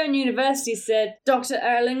 Keystone University said, Dr.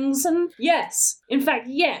 Erlingsson, yes. In fact,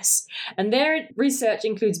 yes. And their research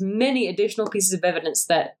includes many additional pieces of evidence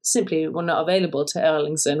that simply were not available to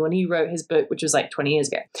Erlingsson when he wrote his book, which was like 20 years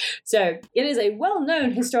ago. So it is a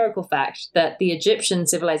well-known historical fact that the Egyptian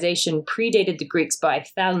civilization predated the Greeks by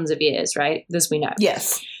thousands of years, right? This we know.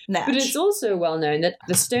 Yes. Natch. But it's also well known that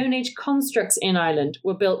the Stone Age constructs in Ireland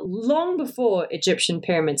were built long before Egyptian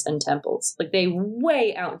pyramids and temples. Like, they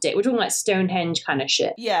way outdated. We're talking like Stonehenge kind of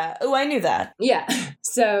shit. Yeah. Oh, I knew that. Yeah.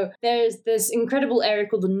 So there's this incredible area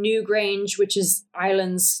called the Newgrange, which is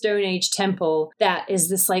Ireland's Stone Age temple that is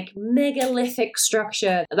this like megalithic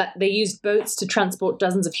structure that they used boats to transport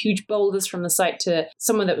dozens of huge boulders from the site to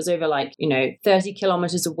somewhere that was over like, 30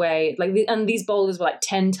 kilometers away. And these boulders were like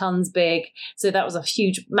 10 tons big. So that was a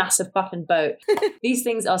huge, massive fucking boat. These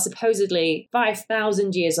things are supposedly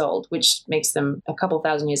 5,000 years old, which makes them a couple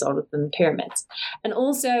thousand years older than the pyramids. And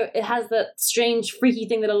also it has that strange, freaky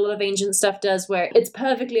thing that a lot of ancient stuff does where it's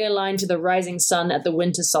perfectly aligned to the rising sun at the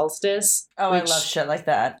winter solstice. Oh, I love shit like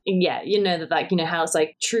that. Yeah, how it's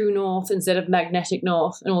like true north instead of magnetic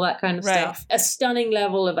north and all that kind of stuff. A stunning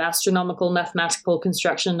level of astronomical, mathematical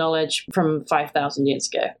construction knowledge from 5,000 years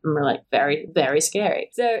ago. And we're like, very, very scary.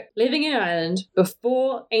 So living in Ireland,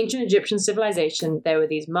 before ancient Egyptian civilization, there were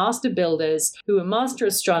these master builders who were master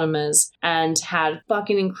astronomers and had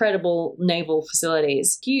fucking incredible naval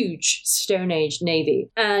facilities. Huge Stone Age navy.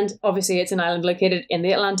 And obviously it's an island located in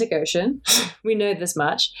the Atlantic Ocean. We know this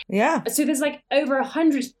much. Yeah. So there's like over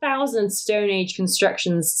 100,000 Stone Age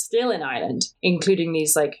constructions still in Ireland, including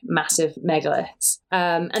these like massive megaliths.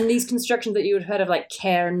 And these constructions that you would have heard of, like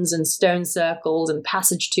cairns and stone circles and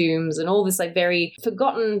passage tombs and all this like very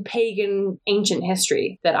forgotten pagan ancient history,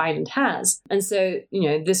 history that Ireland has. And so,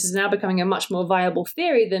 this is now becoming a much more viable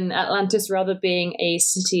theory than Atlantis, rather being a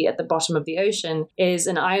city at the bottom of the ocean, is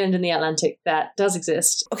an island in the Atlantic that does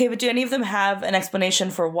exist. Okay, but do any of them have an explanation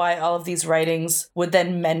for why all of these writings would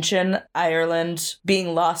then mention Ireland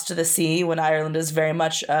being lost to the sea when Ireland is very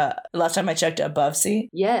much, last time I checked, above sea?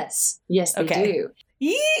 Yes, they do.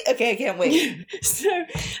 Okay, I can't wait. So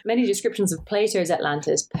many descriptions of Plato's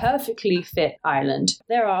Atlantis perfectly fit Ireland.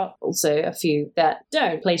 There are also a few that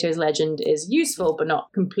don't. Plato's legend is useful but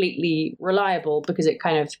not completely reliable because it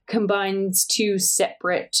kind of combines two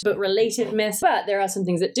separate but related myths. But there are some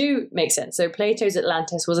things that do make sense. So Plato's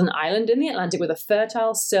Atlantis was an island in the Atlantic with a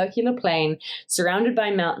fertile circular plain surrounded by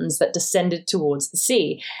mountains that descended towards the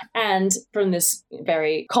sea. And from this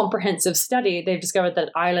very comprehensive study, they've discovered that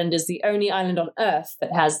Ireland is the only island on Earth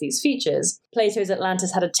that has these features. Plato's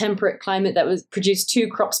Atlantis had a temperate climate that produced 2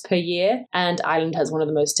 crops per year, and Ireland has one of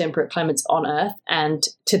the most temperate climates on Earth, and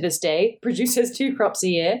to this day produces 2 crops a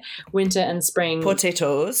year, winter and spring.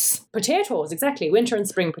 Potatoes, exactly. Winter and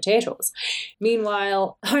spring potatoes.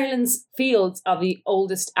 Meanwhile, Ireland's fields are the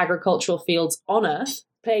oldest agricultural fields on Earth.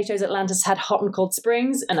 Plato's Atlantis had hot and cold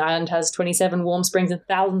springs, and Ireland has 27 warm springs and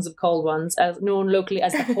thousands of cold ones, as known locally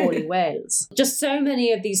as the Holy Whales. Just so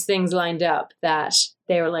many of these things lined up that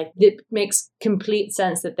they were like, it makes complete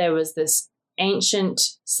sense that there was this ancient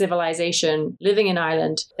civilization living in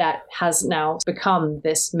Ireland that has now become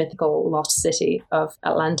this mythical lost city of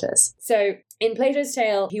Atlantis. So in Plato's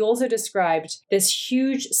tale, he also described this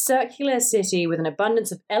huge circular city with an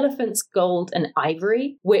abundance of elephants, gold, and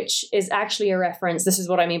ivory, which is actually a reference. This is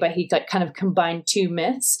what I mean by he kind of combined 2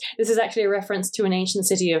 myths. This is actually a reference to an ancient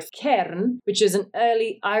city of Cairn, which is an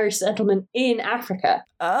early Irish settlement in Africa.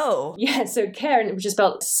 Oh. Yeah, so Cairn, which is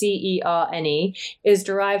spelled Cerne, is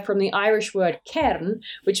derived from the Irish word cairn,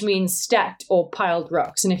 which means stacked or piled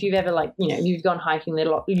rocks. And if you've ever you've gone hiking,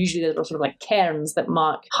 usually there's sort of like cairns that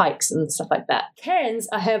mark hikes and stuff like that. Cairns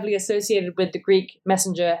are heavily associated with the Greek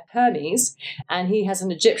messenger Hermes, and he has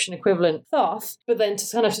an Egyptian equivalent, Thoth. But then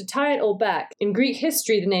to tie it all back, in Greek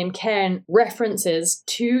history, the name Cairn references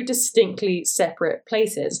 2 distinctly separate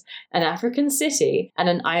places, an African city and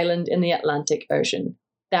an island in the Atlantic Ocean.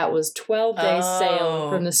 That was 12 days sail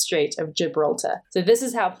from the Strait of Gibraltar. So this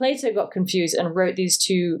is how Plato got confused and wrote these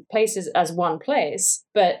 2 places as one place.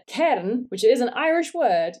 But Cairn, which is an Irish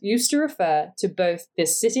word, used to refer to both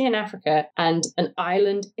this city in Africa and an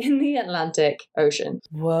island in the Atlantic Ocean.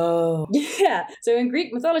 Whoa. Yeah. So in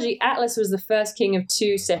Greek mythology, Atlas was the first king of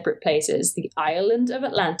 2 separate places, the island of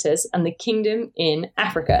Atlantis and the kingdom in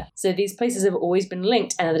Africa. So these places have always been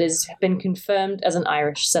linked, and it has been confirmed as an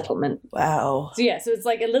Irish settlement. Wow. So yeah, so it's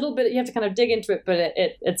like a little bit, you have to kind of dig into it, but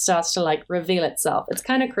it starts to like reveal itself. It's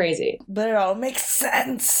kind of crazy. But it all makes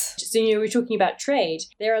sense. So we're talking about trade.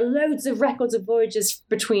 There are loads of records of voyages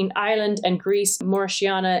between Ireland and Greece,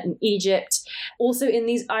 Mauritania and Egypt. Also in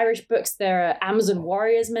these Irish books, there are Amazon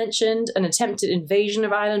warriors mentioned, an attempted invasion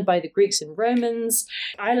of Ireland by the Greeks and Romans.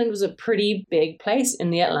 Ireland was a pretty big place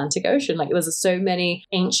in the Atlantic Ocean. Like there's so many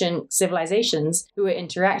ancient civilizations who were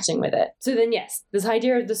interacting with it. So then yes, this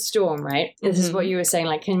idea of the storm, right? This is what you were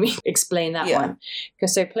saying, like, can we explain that one?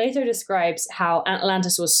 Because so Plato describes how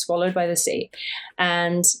Atlantis was swallowed by the sea.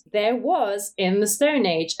 And there was, in the Stone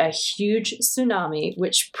Age, a huge tsunami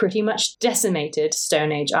which pretty much decimated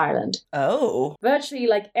Stone Age Ireland. Oh. Virtually,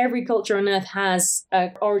 like, every culture on Earth has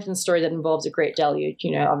an origin story that involves a great deluge,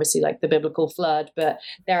 obviously like the biblical flood, but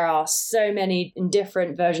there are so many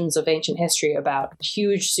different versions of ancient history about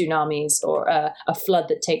huge tsunamis or a flood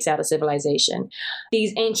that takes out a civilization.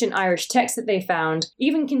 These ancient Irish texts that they found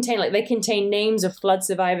even contain names of flood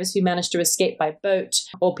survivors who managed to escape by boat,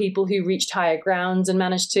 or people who reached higher grounds and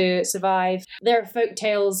managed to survive. There are folk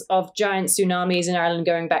tales of giant tsunamis in Ireland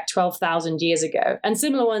going back 12,000 years ago, and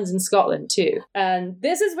similar ones in Scotland too. And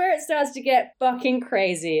this is where it starts to get fucking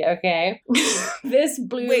crazy, okay? This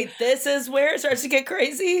is where it starts to get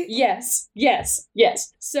crazy? Yes.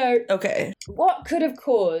 So, okay. What could have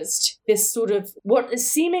caused this sort of, what is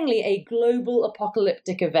seemingly a global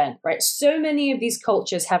apocalyptic event, right? So many of these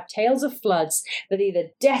cultures have tales of floods that either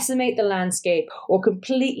decimate the landscape or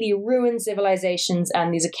completely ruin civilizations,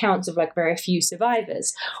 and these accounts of like very few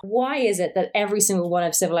survivors. Why is it that every single one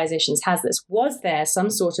of civilizations has this? Was there some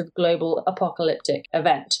sort of global apocalyptic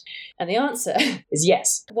event? And the answer is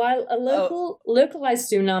yes. While a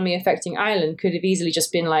localized tsunami affecting Ireland could have easily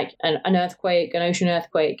just been like an earthquake, an ocean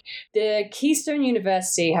earthquake, the Keystone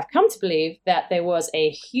University have come to believe that there was a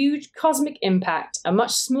huge cosmic impact, a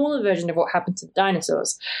much smaller version of what happened to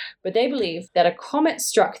dinosaurs. But they believe that a comet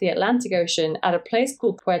struck the Atlantic Ocean at a place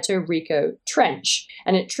called Puerto Rico Trench,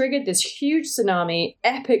 and it triggered this huge tsunami,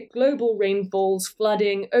 epic global rainfalls,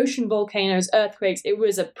 flooding, ocean volcanoes, earthquakes. It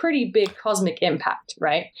was a pretty big cosmic impact,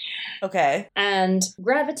 right? Okay. And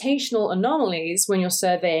gravitational anomalies, when you're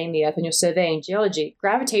surveying the Earth, when you're surveying geology,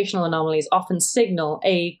 gravitational anomalies often signal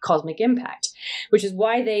a cosmic impact, which is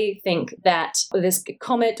why they think that this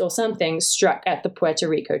comet or something struck at the Puerto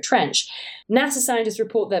Rico Trench. NASA scientists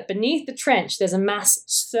report that beneath the trench, there's a mass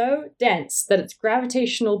so dense that its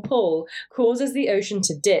gravitational pull causes the ocean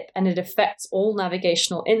to dip, and it affects all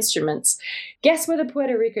navigational instruments. Guess where the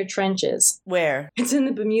Puerto Rico Trench is? Where? It's in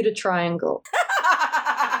the Bermuda Triangle.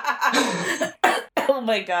 Oh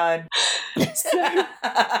my God.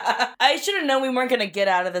 I should have known we weren't going to get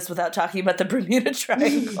out of this without talking about the Bermuda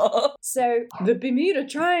Triangle. So the Bermuda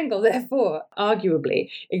Triangle, therefore, arguably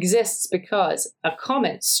exists because a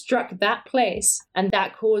comet struck that place, and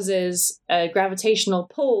that causes a gravitational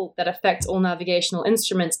pull that affects all navigational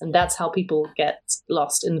instruments, and that's how people get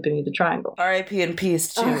lost in the Bermuda Triangle. R.I.P. in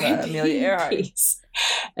peace to Amelia Earhart. Peace.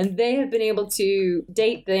 And they have been able to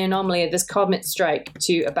date the anomaly of this comet strike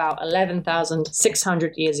to about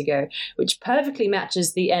 11,600 years ago, which perfectly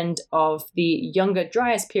matches the end of the Younger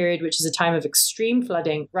Dryas period, which is a time of extreme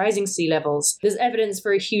flooding, rising sea levels. There's evidence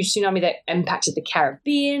for a huge tsunami that impacted the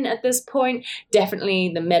Caribbean at this point,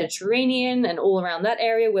 definitely the Mediterranean and all around that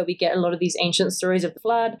area where we get a lot of these ancient stories of the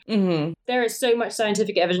flood. Mm-hmm. There is so much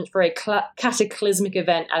scientific evidence for a cataclysmic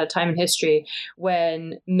event at a time in history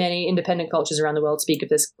when many independent cultures around the world speak of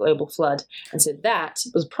this global flood. And so that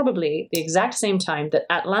was probably the exact same time that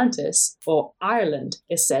Atlantis, or Ireland,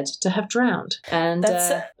 is said to have drowned. And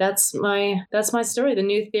that's my story, the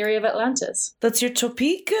new theory of Atlantis. That's your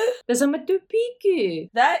topic? That's my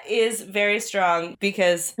topic. That is very strong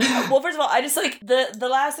because, well, first of all, I just like the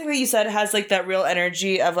last thing that you said has like that real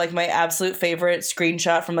energy of like my absolute favorite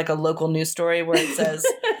screenshot from like a local news story where it says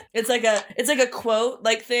it's like a quote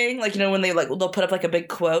like thing, like, you know, when they'll put up like a big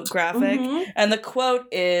quote graphic, and the quote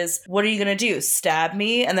is, "What are you gonna do? Stab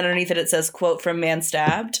me?" And then underneath it says, "Quote from man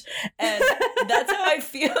stabbed." And that's how I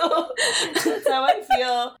feel. That's how I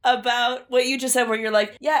feel about what you just said, where you're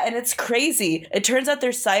like, yeah, and it's crazy. It turns out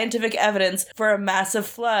there's scientific evidence for a massive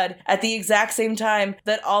flood at the exact same time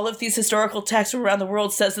that all of these historical texts from around the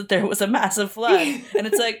world says that there was a massive flood. And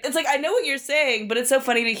it's like I know what you're saying, but it's so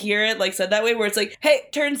funny to hear it like said that way, where it's like, hey,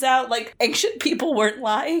 turns out like ancient people weren't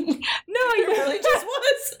lying. No, it really just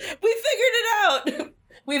was. We figured it out.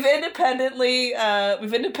 We've independently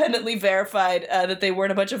verified that they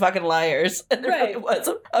weren't a bunch of fucking liars. And there really was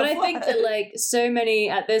a but I think that like so many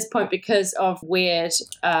at this point, because of weird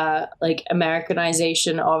like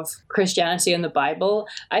Americanization of Christianity and the Bible,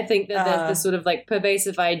 I think that there's this sort of like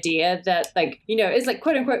pervasive idea that like, you know, it's like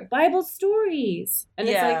quote unquote Bible stories. And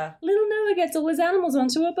it's like little Noah gets all his animals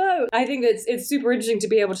onto a boat. I think that it's super interesting to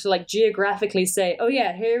be able to like geographically say, oh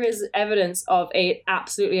yeah, here is evidence of a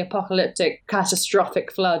absolutely apocalyptic, catastrophic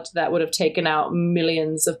flood that would have taken out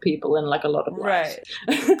millions of people in like a lot of lives.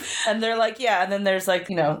 Right. And they're like, yeah, and then there's like,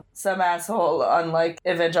 you know, some asshole on like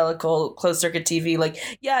evangelical closed circuit TV like,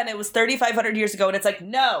 yeah, and it was 3,500 years ago, and it's like,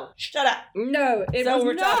 no, shut up. No, it was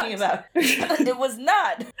we're not. talking about. It was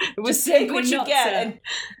not. It was just take what you get, and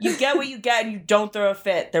you get what you get, and you don't throw a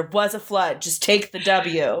fit. There was a flood. Just take the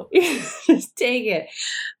W. Just take it.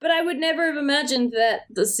 But I would never have imagined that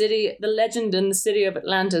the legend in the city of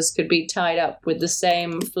Atlantis could be tied up with the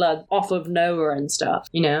same flood off of Noah and stuff,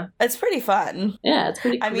 you know? It's pretty fun. Yeah, it's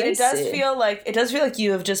pretty crazy. I mean, it does feel like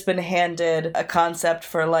you have just been handed a concept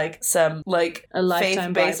for like some like a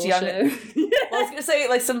lifetime faith-based Bible young show. Well, I was gonna say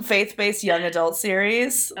like some faith-based young adult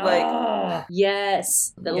series. Like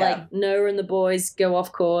yes. That like Noah and the boys go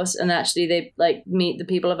off course and actually they like meet the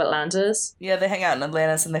people of Atlantis. Yeah, they hang out in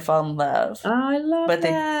Atlantis and they fall in love. Oh, I love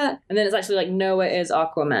that. And then it's actually like Noah is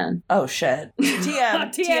Aquaman. Oh shit.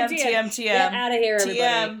 TM. TM. Get out of here, everybody.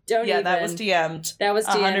 TM. Don't yeah, even. That was TM'd. That was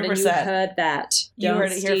TM'd 100%. And you heard that. You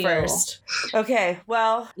heard it here first. Okay,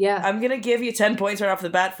 well, I'm going to give you 10 points right off the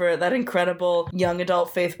bat for that incredible young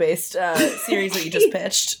adult faith-based series that you just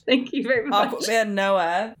pitched. Thank you very much. Aquaman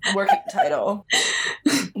Noah. Working title.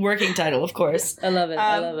 Working title, of course. I love it.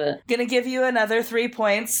 I love it. Gonna give you another 3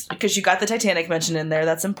 points because you got the Titanic mentioned in there.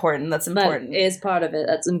 That's important. That is part of it.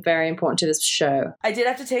 That's very important to this show. I did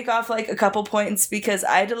have to take off like a couple points because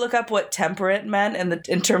I had to look up what temperate meant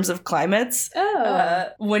in terms of climates. Oh.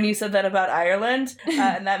 When you said that about Ireland,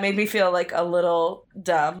 and that made me feel like a little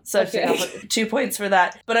dumb. So Okay. I'll put 2 points for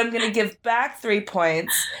that. But I'm going to give back 3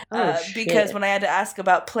 points because shit. when I had to ask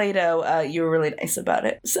about Plato, you were really nice about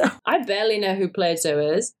it. So I barely know who Plato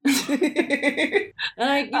is. And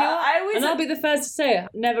I'll be the first to say, I've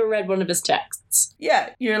never read one of his texts.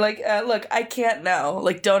 Yeah, you're like, look, I can't know.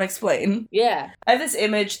 Like, don't explain. Yeah. I have this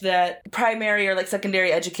image that primary or like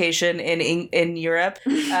secondary education in Europe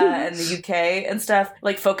and the UK and stuff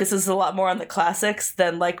like focuses a lot more on the classics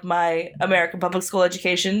than like my American public school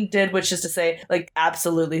education did, which is to say like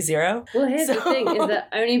absolutely zero. Well, here's the thing, is that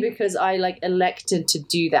only because I like elected to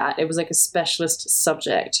do that, it was like a specialist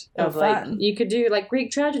subject of like, fun. you could do like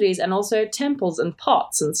Greek tragedies and also temples and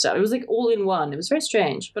pots and stuff. It was like all in one. It was very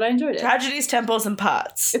strange, but I enjoyed it. Tragedies, temples, and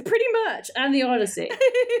pots. Pretty much. And the Odyssey.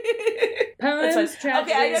 Poems, That's fine.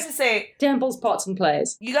 tragedies, Okay, I have to say, temples, pots, and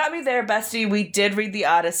plays. you got me there, bestie. We did read the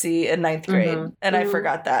Odyssey in 9th grade, and I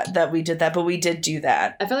forgot that we did that, but we did do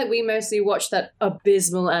that. I feel like we mostly watched that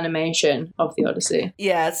abysmal animation of the Odyssey.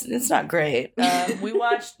 Yeah, it's not great. We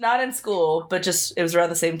watched, not in school, but just, it was around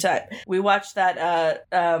the same time. We watched that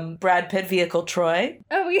Brad Pitt vehicle, Troy.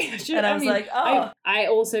 Oh, yeah. Sure. And I was like, oh. I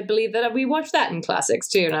also believe that we watched that in classics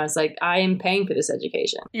too, and I was like, I am paying for this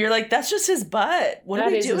education. You're like, that's just his butt. What That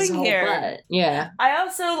are we is his doing whole here? butt. Yeah. I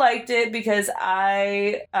also liked it because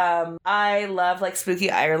I love like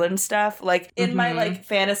spooky Ireland stuff. Like in my like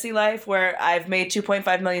fantasy life where I've made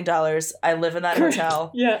 $2.5 million, I live in that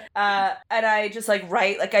hotel. Yeah. And I just like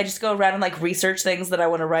write, like I just go around and like research things that I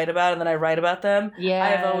want to write about, and then I write about them. Yeah.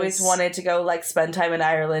 I've always wanted to go like spend time in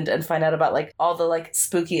Ireland and find out about like all the like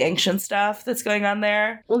spooky ancient stuff that's going on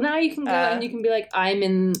there. Well, now you can go and you can be like, I'm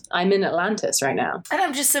in Atlantis right now. And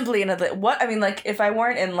I'm just simply in like if I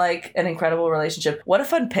weren't in like an incredible relationship, what a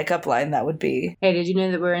fun pickup line that would be. Hey, did you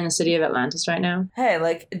know that we're in the city of Atlantis right now? Hey,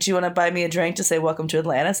 like, do you want to buy me a drink to say welcome to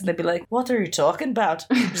Atlantis? And they'd be like, what are you talking about?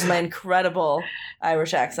 Which is my incredible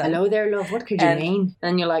Irish accent. Hello there, love. What could you mean?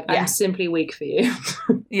 And you're like, I'm simply weak for you.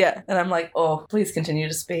 Yeah. And I'm like, oh, please continue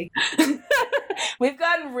to speak. We've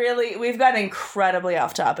gotten incredibly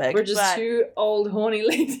off topic. We're just two old horny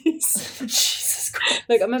ladies. Jesus Christ.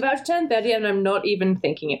 Look, I'm about to turn 30 and I'm not even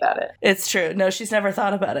thinking about it. It's true. No, she's never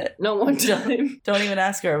thought about it. Not one time. Don't even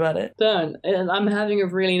ask her about it. Done. And I'm having a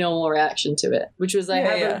really normal reaction to it, which was I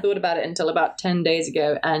haven't thought about it until about 10 days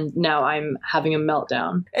ago, and now I'm having a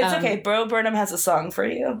meltdown. It's okay. Bro Burnham has a song for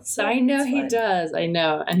you. So I know he does. I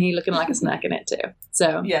know. And he looking like a snack in it too.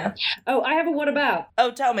 So yeah. Oh, I have a what about?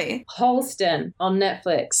 Oh, tell me. Holston on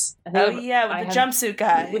Netflix. With the jumpsuit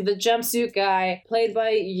guy. With the jumpsuit guy, played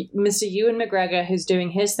by Mr. Ewan McGregor, who's doing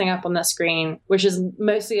his thing up on that screen, which is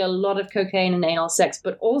mostly a lot of cocaine and anal sex,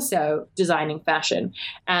 but also designing fashion.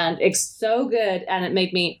 And it's so good, and it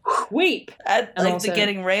made me weep. Like also, the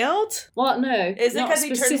getting railed? Well, no. Is it because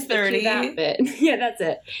he turns 30? That bit. Yeah, that's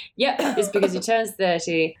it. Yep, it's because he turns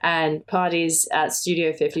 30 and parties at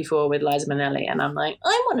Studio 54 with Liza Minnelli, and I'm like,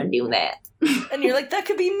 I want to do that. And you're like, that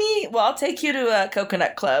could be me. Well, I'll take you to a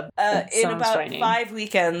Coconut Club in about frightening. 5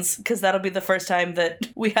 weekends, because that'll be the first time that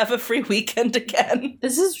we have a free weekend again.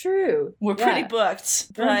 This is true. We're pretty booked.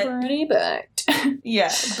 We're pretty booked.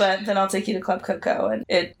 Yeah, but then I'll take you to Club Coco, and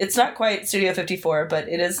it's not quite Studio 54, but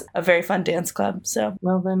it is a very fun dance club. So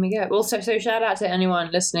well, there we go. Well, so shout out to anyone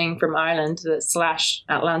listening from Ireland /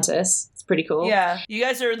 Atlantis. Pretty cool. Yeah, you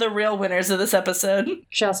guys are the real winners of this episode.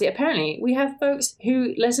 Chelsea, apparently we have folks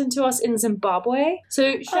who listen to us in Zimbabwe,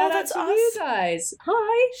 so shout out to you guys.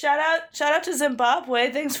 Hi. Shout out to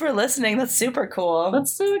Zimbabwe. Thanks for listening. That's super cool.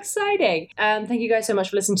 That's so exciting. Thank you guys so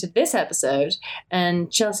much for listening to this episode. And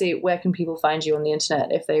Chelsea, where can people find you on the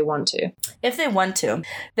internet if they want to? If they want to,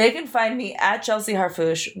 they can find me at Chelsea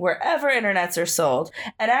Harfouche wherever internets are sold.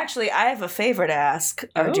 And actually, I have a favor to ask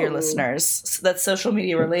our dear listeners that's social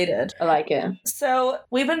media related. I like it. So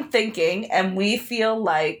we've been thinking, and we feel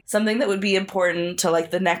like something that would be important to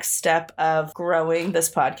like the next step of growing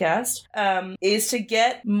this podcast is to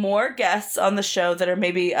get more guests on the show that are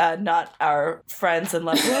maybe not our friends and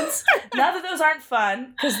loved ones. Not that those aren't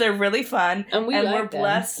fun, because they're really fun, and we're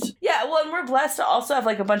blessed. Yeah, well, and we're blessed to also have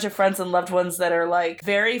like a bunch of friends and loved ones that are like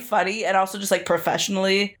very funny and also just like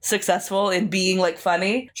professionally successful in being like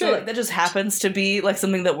funny. Sure. So like that just happens to be like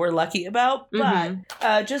something that we're lucky about.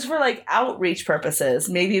 But just for like outreach purposes,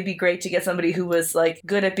 maybe it'd be great to get somebody who was like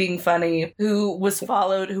good at being funny, who was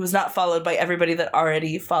not followed by everybody that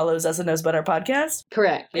already follows us and knows about our podcast.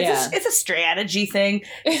 Correct. It's a strategy thing.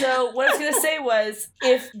 So what I was going to say was,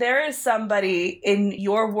 if there is somebody somebody in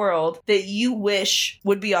your world that you wish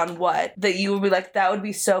would be on what? That you would be like, that would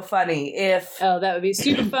be so funny if... Oh, that would be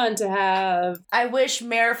super fun to have. I wish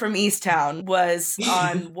Mare from Easttown was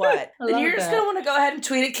on what? Then you're just going to want to go ahead and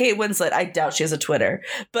tweet at Kate Winslet. I doubt she has a Twitter.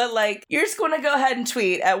 But, like, you're just going to go ahead and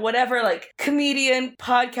tweet at whatever, like, comedian,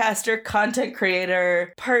 podcaster, content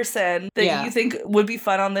creator, person that you think would be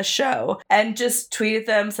fun on this show. And just tweet at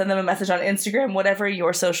them, send them a message on Instagram, whatever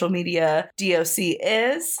your social media DOC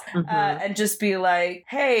is. And just be like,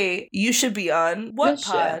 hey, you should be on what This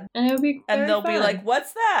pod? show. And it'll be And they'll fun. be like,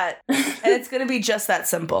 what's that? And it's going to be just that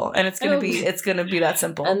simple. And it's going to be that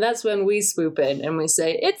simple. And that's when we swoop in and we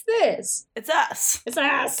say, it's this. It's us. It's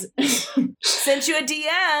us. Sent you a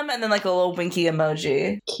DM and then like a little winky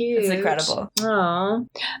emoji. Cute. It's incredible. Aww.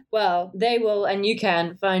 Well, they will, and you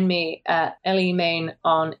can find me at Ellie Main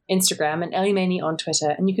on Instagram and Ellie Maney on Twitter.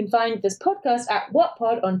 And you can find this podcast at What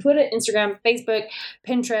Pod on Twitter, Instagram, Facebook,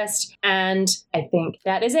 Pinterest, and I think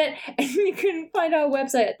that is it. And you can find our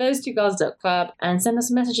website at those2girls.club and send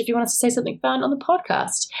us a message if you want us to say something fun on the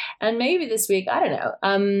podcast. And maybe this week, I don't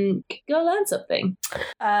know, go learn something.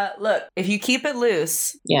 Look, if you keep it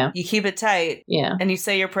loose, you keep it tight, and you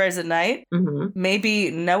say your prayers at night,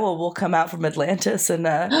 maybe Noah will come out from Atlantis and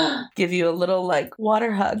give you a little like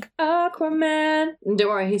water hug. Aquaman. Don't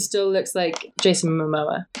worry, he still looks like Jason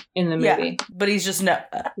Momoa in the movie. Yeah, but he's just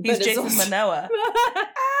he's Jason Momoa.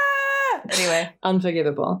 Anyway,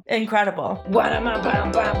 unforgivable. Incredible.